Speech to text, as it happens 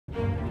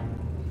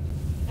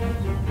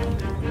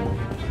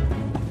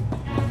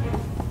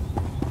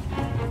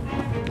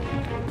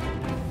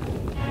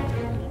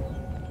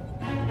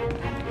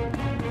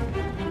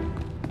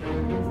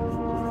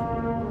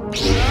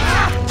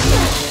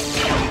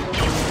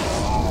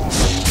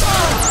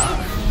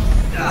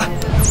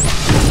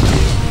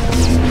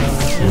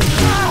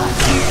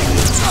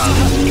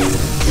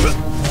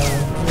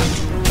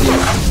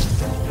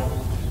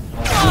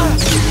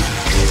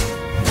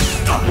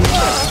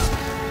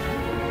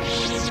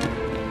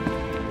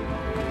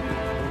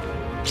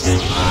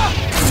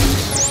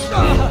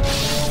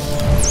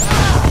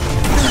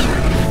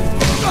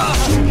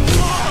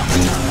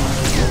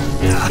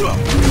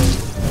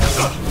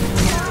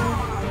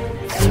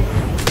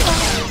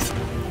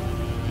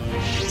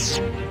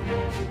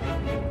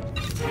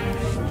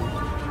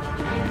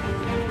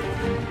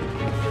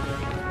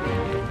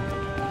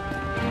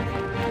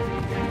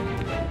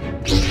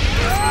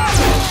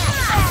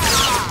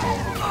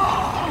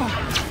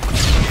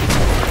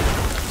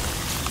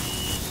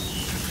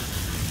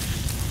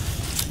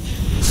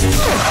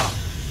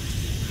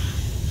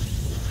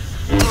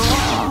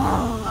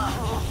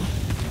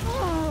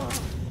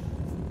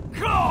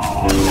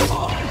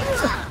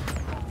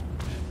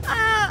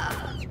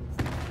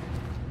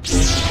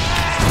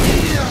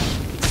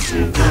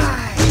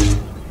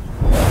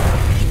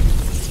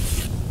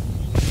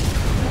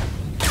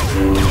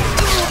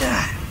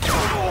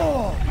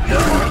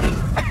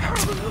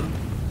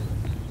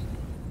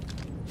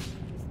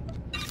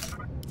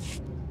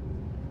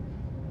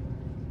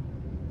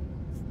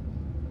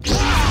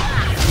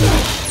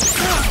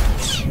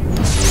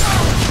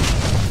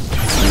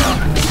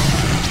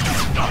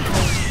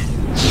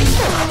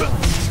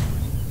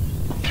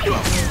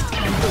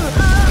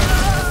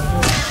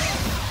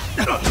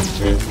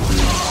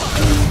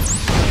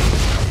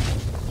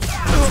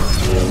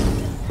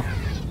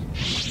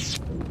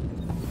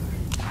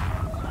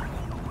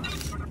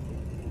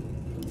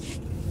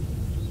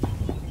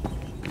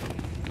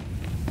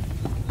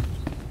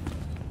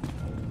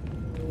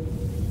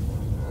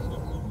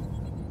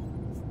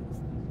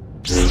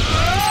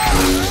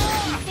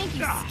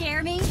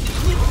Scare me?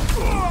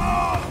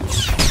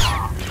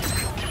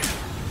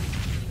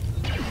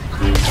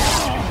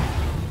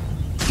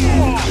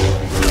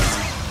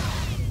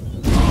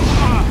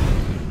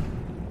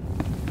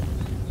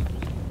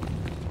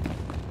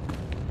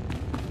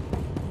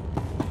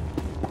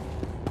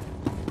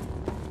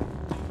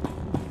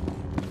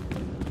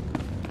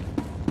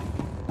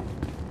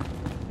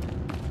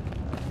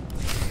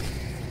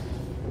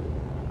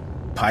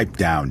 Pipe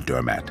down,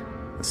 Dermat.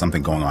 There's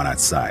something going on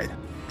outside.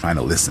 Trying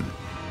to listen.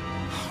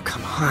 Oh,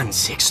 come on,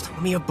 Six. Throw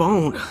me a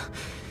bone.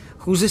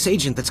 Who's this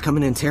agent that's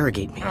coming to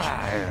interrogate me?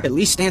 At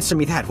least answer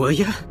me that, will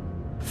ya?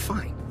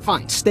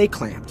 Fine. Stay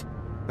clamped.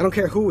 I don't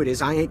care who it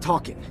is, I ain't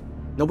talking.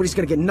 Nobody's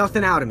gonna get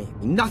nothing out of me.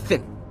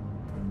 Nothing.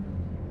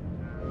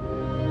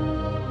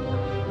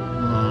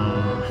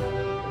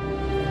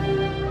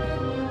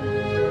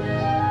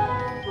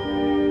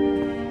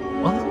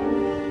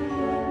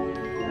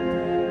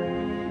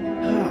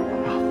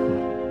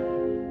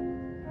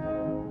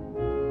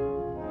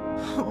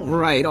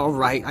 All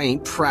right, I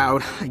ain't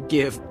proud. I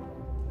give.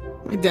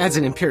 My dad's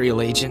an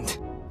Imperial agent.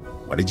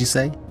 What did you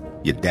say?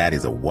 Your dad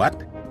is a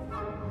what?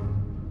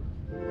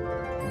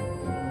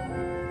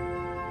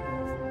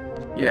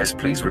 Yes,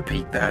 please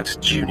repeat that,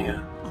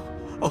 Junior.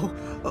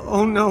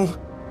 Oh no.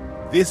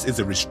 This is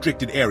a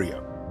restricted area.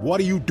 What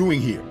are you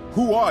doing here?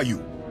 Who are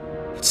you?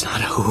 It's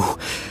not a who.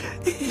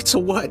 It's a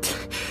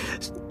what.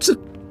 It's a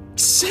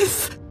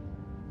Sith.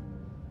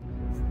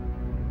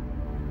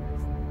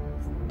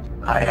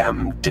 I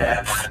am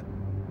Death.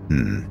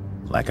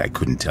 Like I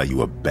couldn't tell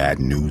you a bad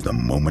news the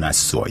moment I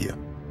saw you.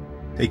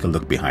 Take a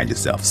look behind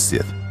yourself,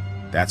 Sith.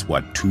 That's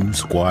what 2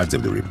 squads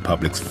of the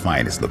Republic's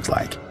finest looks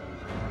like.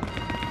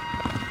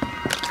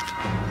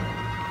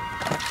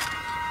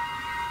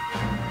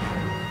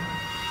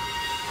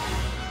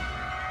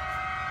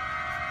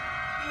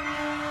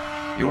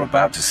 You're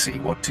about to see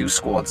what 2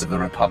 squads of the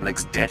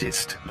Republic's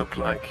deadest look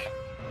like.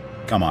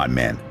 Come on,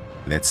 man.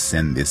 Let's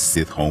send this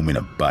Sith home in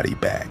a body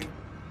bag.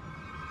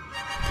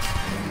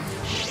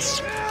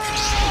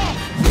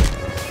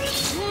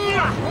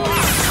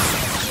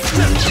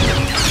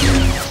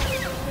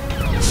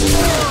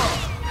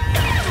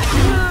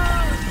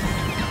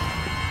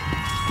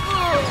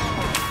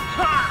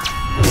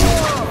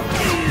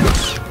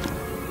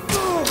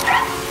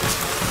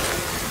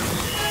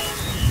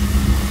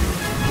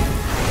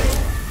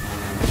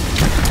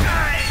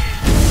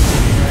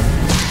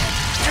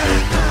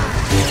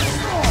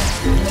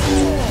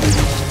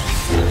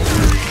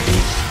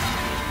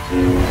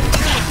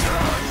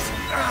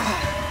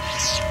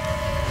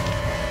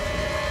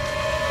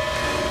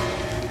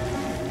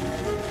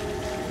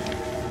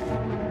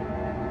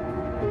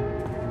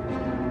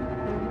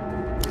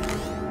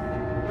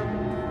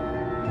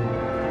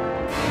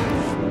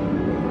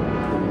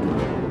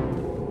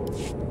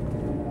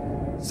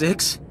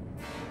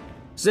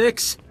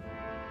 Six?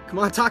 Come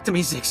on, talk to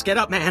me, Six. Get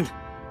up, man.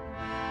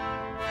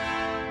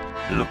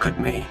 Look at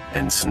me,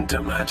 Ensign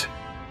Dermat.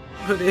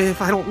 But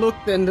if I don't look,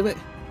 then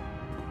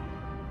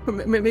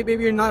maybe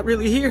you're not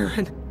really here,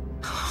 and...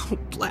 Oh,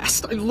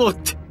 blast, I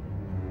looked.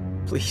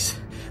 Please,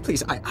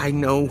 I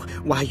know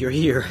why you're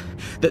here.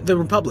 The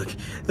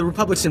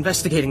Republic's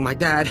investigating my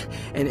dad,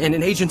 and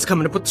an agent's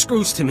coming to put the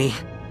screws to me.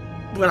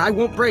 But I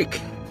won't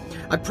break.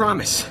 I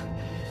promise.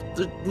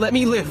 Let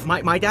me live.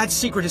 My dad's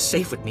secret is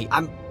safe with me.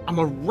 I'm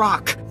a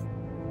rock.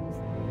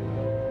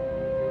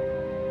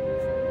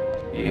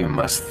 You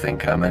must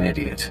think I'm an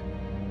idiot.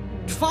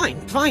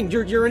 Fine.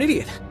 You're an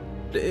idiot.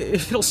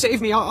 If it'll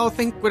save me, I'll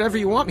think whatever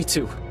you want me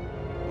to.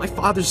 My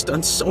father's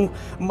done so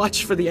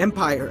much for the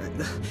Empire.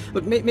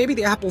 Look, maybe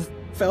the apple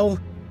fell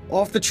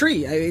off the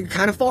tree.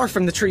 Kind of far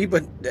from the tree,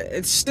 but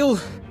it's still...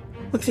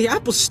 Look, the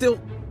apple's still...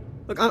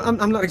 Look,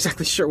 I'm not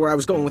exactly sure where I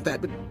was going with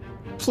that, but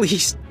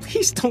please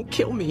don't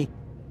kill me.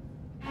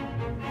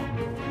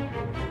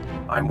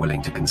 I'm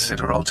willing to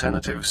consider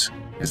alternatives.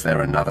 Is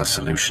there another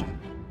solution?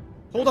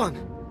 Hold on.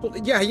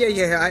 Yeah.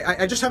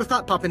 I just had a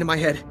thought pop into my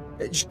head.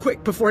 Just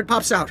quick, before it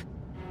pops out.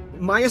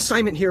 My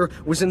assignment here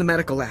was in the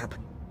medical lab.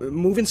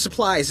 Moving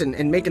supplies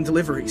and making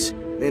deliveries.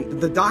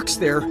 And the docs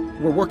there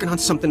were working on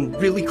something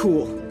really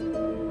cool.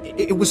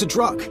 It was a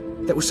drug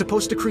that was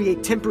supposed to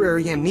create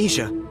temporary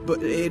amnesia,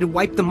 but it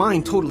wiped the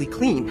mind totally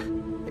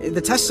clean.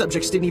 The test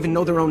subjects didn't even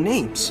know their own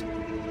names.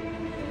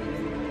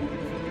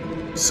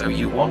 So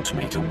you want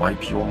me to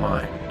wipe your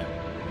mind?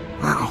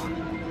 Wow.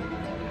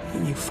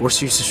 You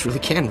Force users really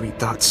can read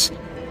thoughts.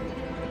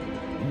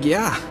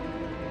 Yeah.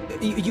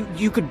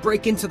 You could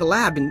break into the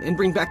lab and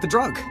bring back the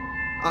drug.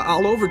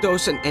 I'll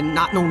overdose and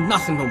not know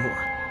nothing no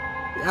more.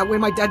 That way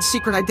my dad's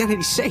secret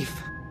identity's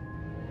safe.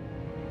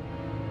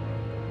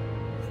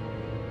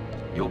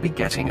 You'll be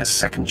getting a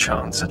second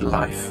chance at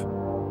life.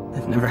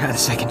 I've never had a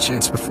second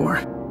chance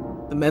before.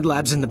 The med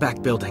lab's in the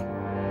back building.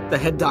 The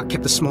head doc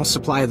kept a small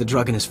supply of the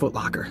drug in his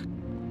footlocker.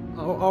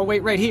 I'll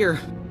wait right here.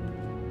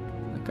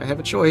 Like I have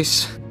a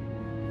choice.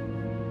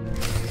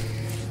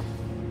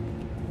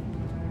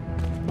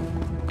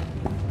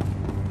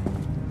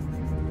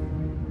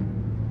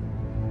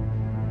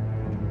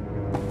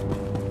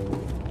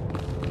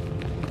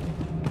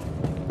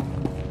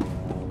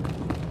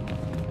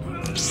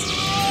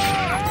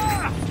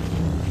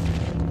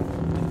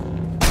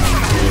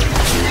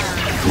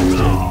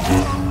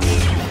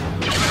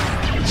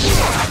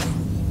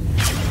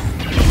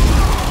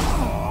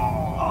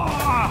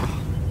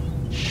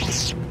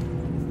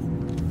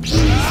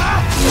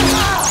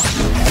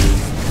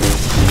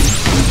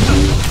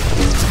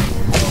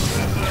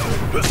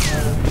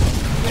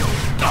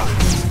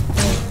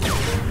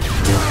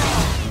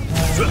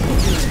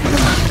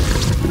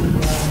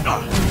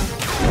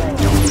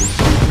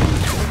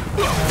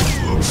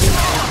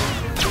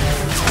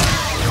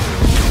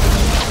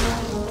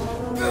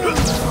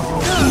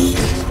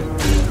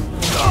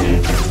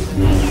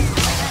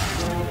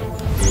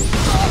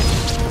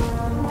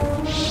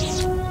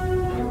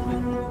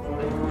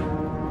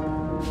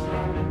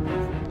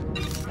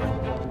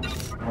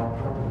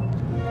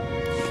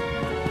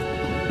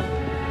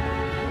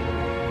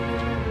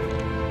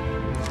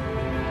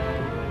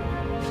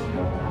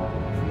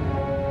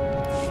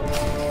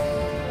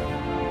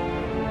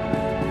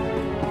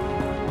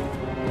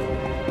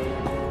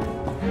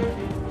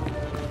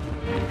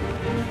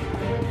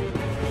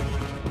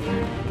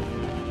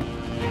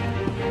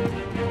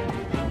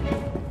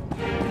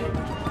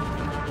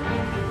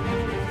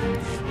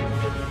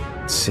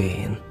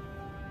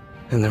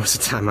 And there was a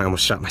time I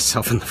almost shot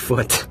myself in the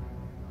foot.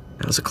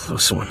 That was a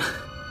close one.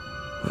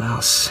 What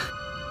else?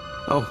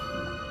 Oh,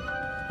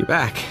 you're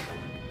back.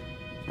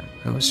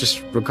 I was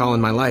just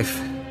recalling my life,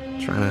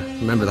 trying to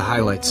remember the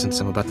highlights since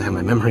I'm about to have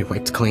my memory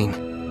wiped clean.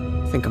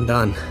 I think I'm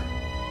done.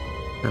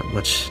 Not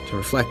much to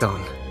reflect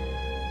on.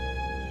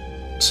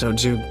 So,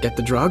 did you get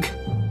the drug?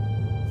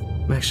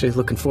 I'm actually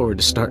looking forward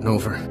to starting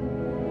over.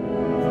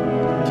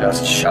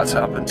 Just shut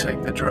up and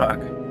take the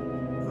drug.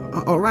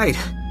 All right,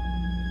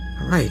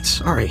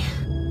 sorry.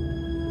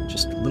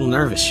 Just a little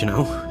nervous, you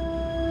know?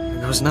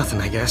 There goes nothing,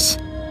 I guess.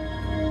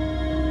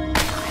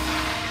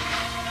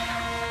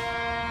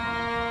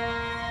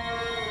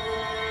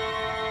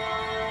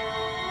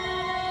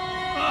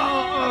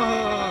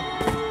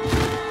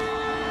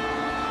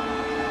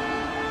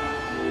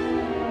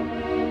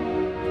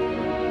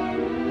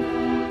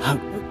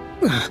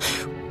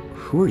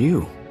 Who are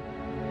you?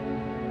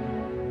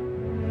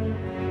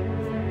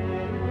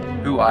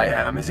 Who I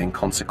am is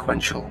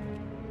inconsequential.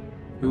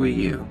 Who are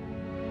you?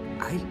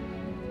 I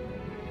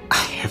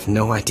have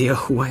no idea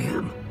who I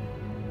am.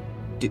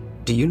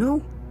 Do you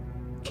know?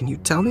 Can you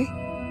tell me?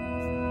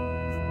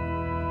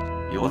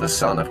 You're the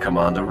son of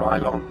Commander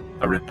Rylon,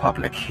 a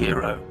Republic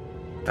hero.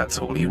 That's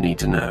all you need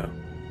to know.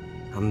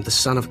 I'm the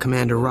son of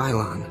Commander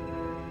Rylon,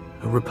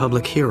 a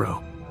Republic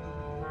hero.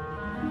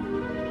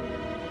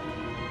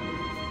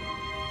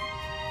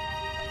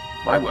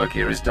 My work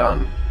here is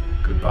done.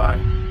 Goodbye.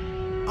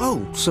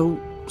 Oh, so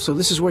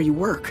this is where you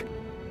work.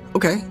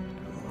 Okay.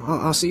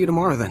 I'll see you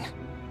tomorrow then.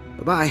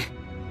 Bye-bye.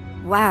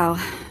 Wow.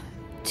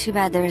 Too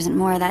bad there isn't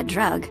more of that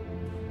drug.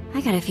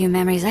 I got a few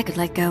memories I could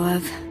let go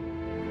of.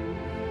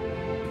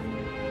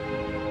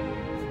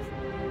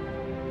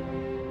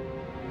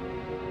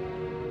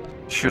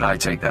 Should I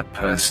take that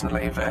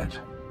personally, Ved?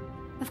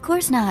 Of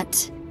course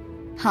not.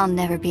 I'll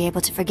never be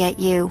able to forget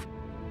you.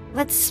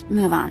 Let's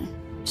move on,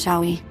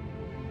 shall we?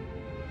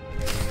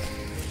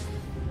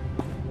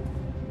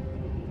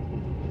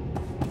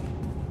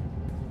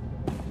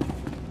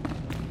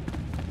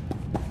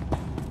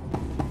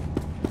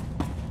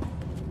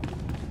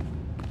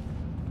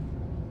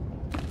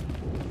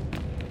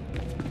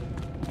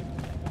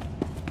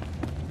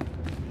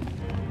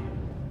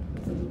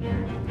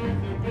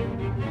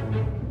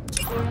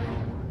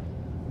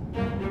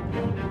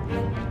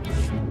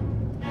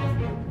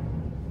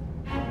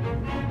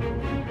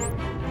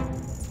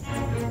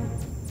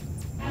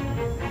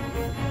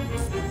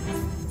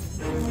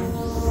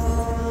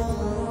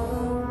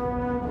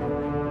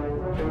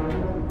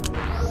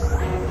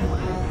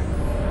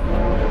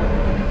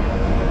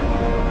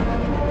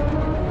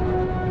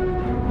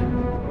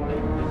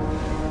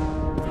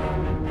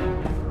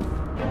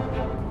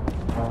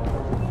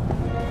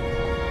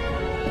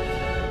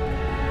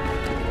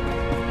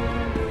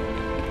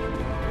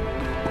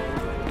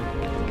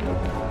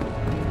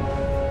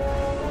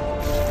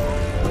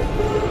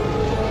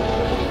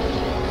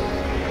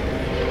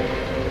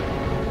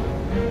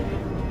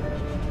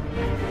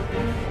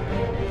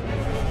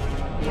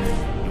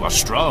 You are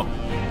strong,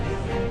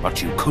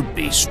 but you could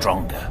be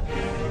stronger.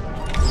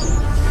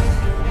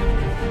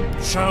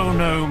 Show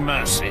no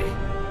mercy.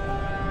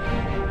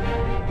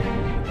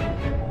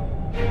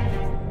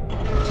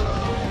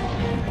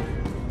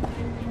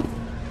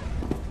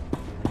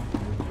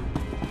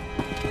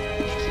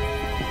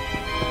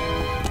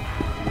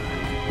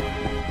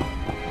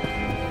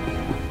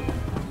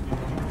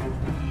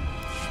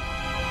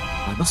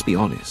 I must be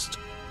honest.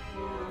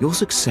 Your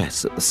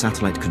success at the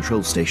Satellite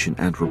Control Station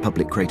and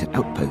Republic Crater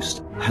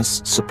Outpost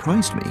has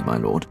surprised me, my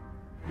lord.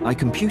 I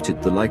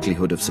computed the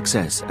likelihood of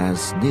success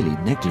as nearly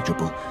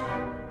negligible.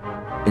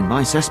 In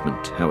my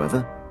assessment,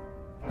 however,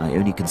 I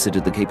only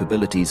considered the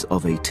capabilities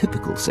of a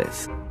typical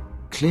Sith.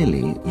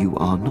 Clearly, you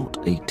are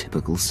not a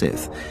typical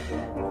Sith.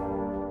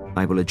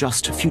 I will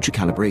adjust future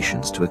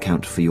calibrations to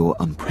account for your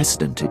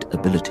unprecedented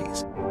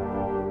abilities.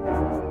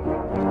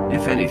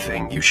 If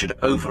anything, you should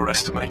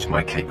overestimate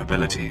my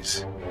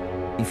capabilities.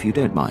 If you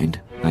don't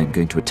mind, I am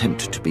going to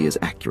attempt to be as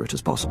accurate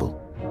as possible.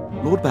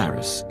 Lord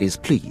Barris is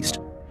pleased.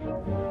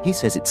 He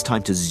says it's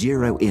time to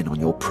zero in on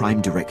your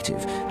prime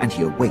directive, and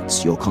he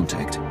awaits your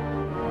contact.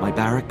 My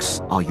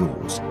barracks are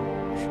yours.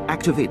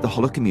 Activate the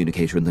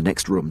holocommunicator in the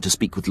next room to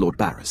speak with Lord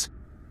Barris.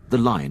 The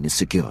line is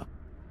secure.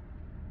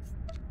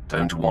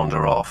 Don't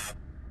wander off.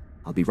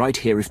 I'll be right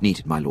here if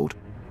needed, my lord.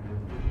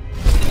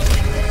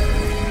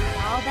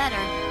 All better.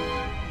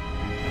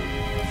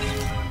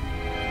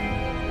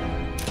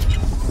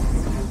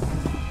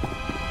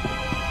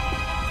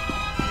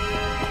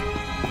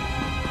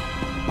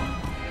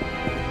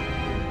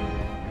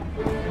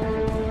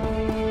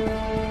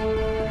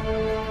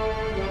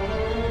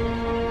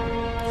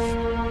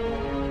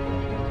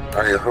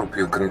 I hope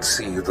you can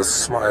see the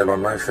smile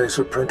on my face,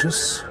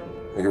 apprentice.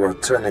 You are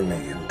turning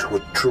me into a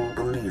true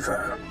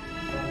believer.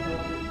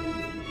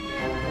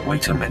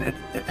 Wait a minute.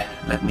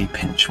 Let me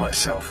pinch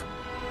myself.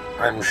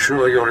 I'm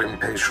sure you're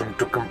impatient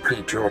to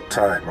complete your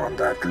time on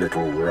that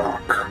little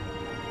rock.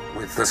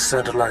 With the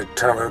satellite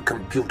tower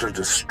computer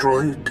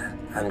destroyed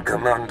and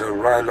Commander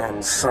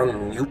Rylon's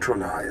son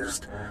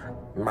neutralized,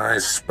 my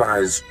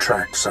spy's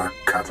tracks are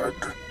covered.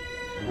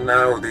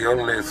 Now the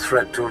only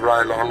threat to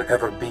Rylon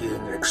ever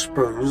being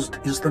exposed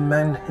is the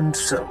man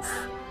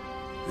himself.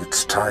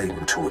 It's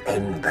time to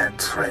end that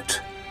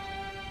threat.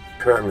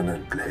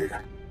 Permanently.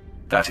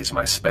 That is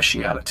my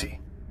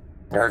speciality.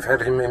 I've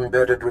had him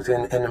embedded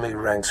within enemy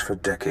ranks for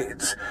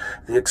decades.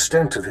 The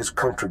extent of his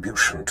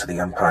contribution to the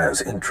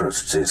Empire's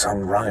interests is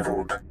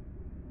unrivaled.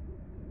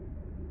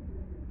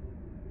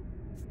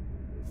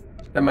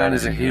 The man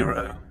is a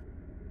hero.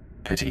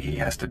 Pity he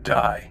has to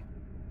die.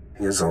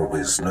 He has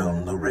always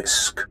known the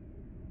risk.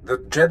 The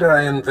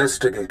Jedi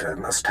investigator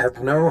must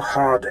have no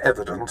hard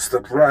evidence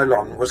that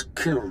Rylon was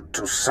killed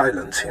to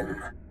silence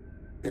him.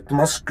 It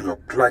must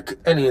look like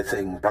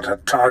anything but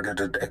a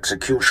targeted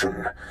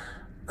execution.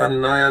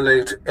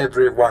 Annihilate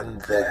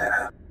everyone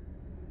there.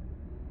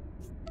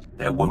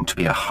 There won't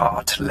be a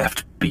heart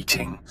left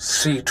beating.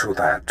 See to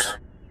that.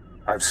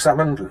 I've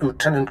summoned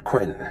Lieutenant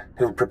Quinn.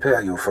 He'll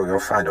prepare you for your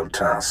final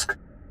task.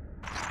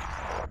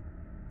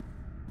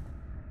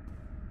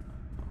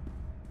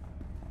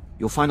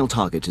 Your final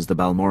target is the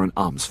Balmoran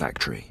Arms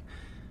Factory.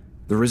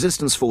 The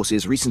Resistance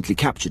forces recently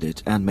captured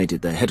it and made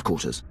it their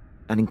headquarters.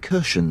 An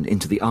incursion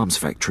into the arms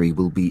factory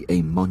will be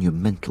a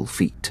monumental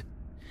feat.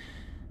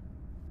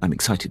 I'm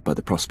excited by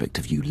the prospect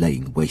of you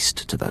laying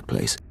waste to that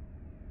place.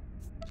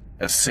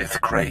 A Sith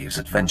craves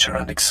adventure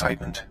and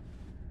excitement.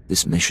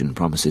 This mission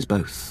promises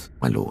both,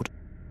 my lord.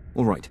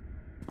 All right.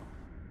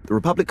 The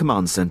Republic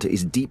Command Center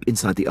is deep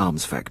inside the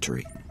arms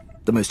factory,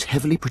 the most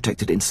heavily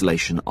protected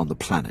installation on the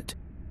planet.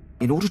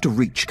 In order to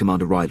reach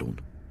Commander Rylon,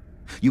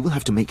 you will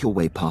have to make your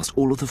way past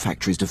all of the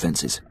factory's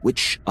defenses,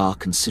 which are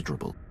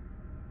considerable.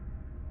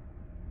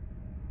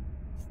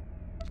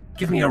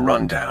 Give me a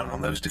rundown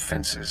on those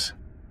defenses.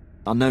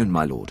 Unknown,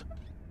 my lord.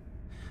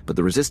 But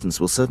the Resistance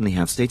will certainly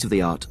have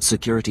state-of-the-art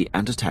security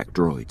and attack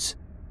droids.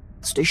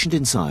 Stationed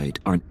inside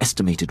are an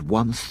estimated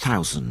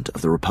 1,000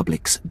 of the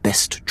Republic's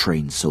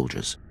best-trained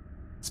soldiers.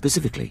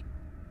 Specifically,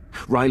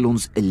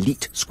 Rylon's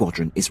elite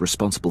squadron is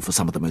responsible for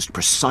some of the most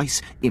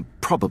precise,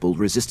 improbable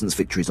Resistance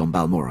victories on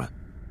Balmora.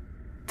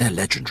 They're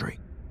legendary.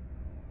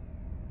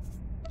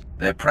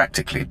 They're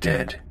practically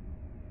dead.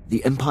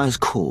 The Empire's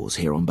cause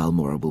here on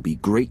Balmora will be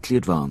greatly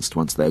advanced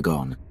once they're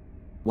gone.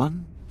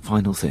 One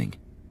final thing.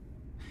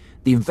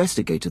 The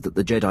investigator that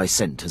the Jedi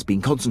sent has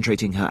been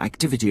concentrating her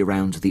activity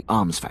around the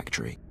arms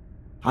factory.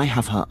 I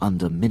have her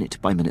under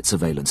minute-by-minute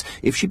surveillance.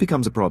 If she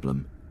becomes a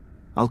problem,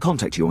 I'll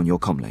contact you on your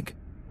comlink.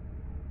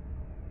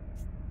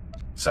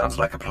 Sounds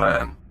like a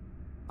plan.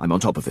 I'm on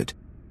top of it.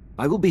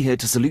 I will be here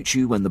to salute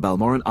you when the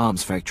Balmoran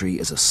Arms Factory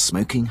is a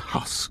smoking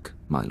husk,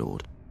 my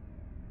lord.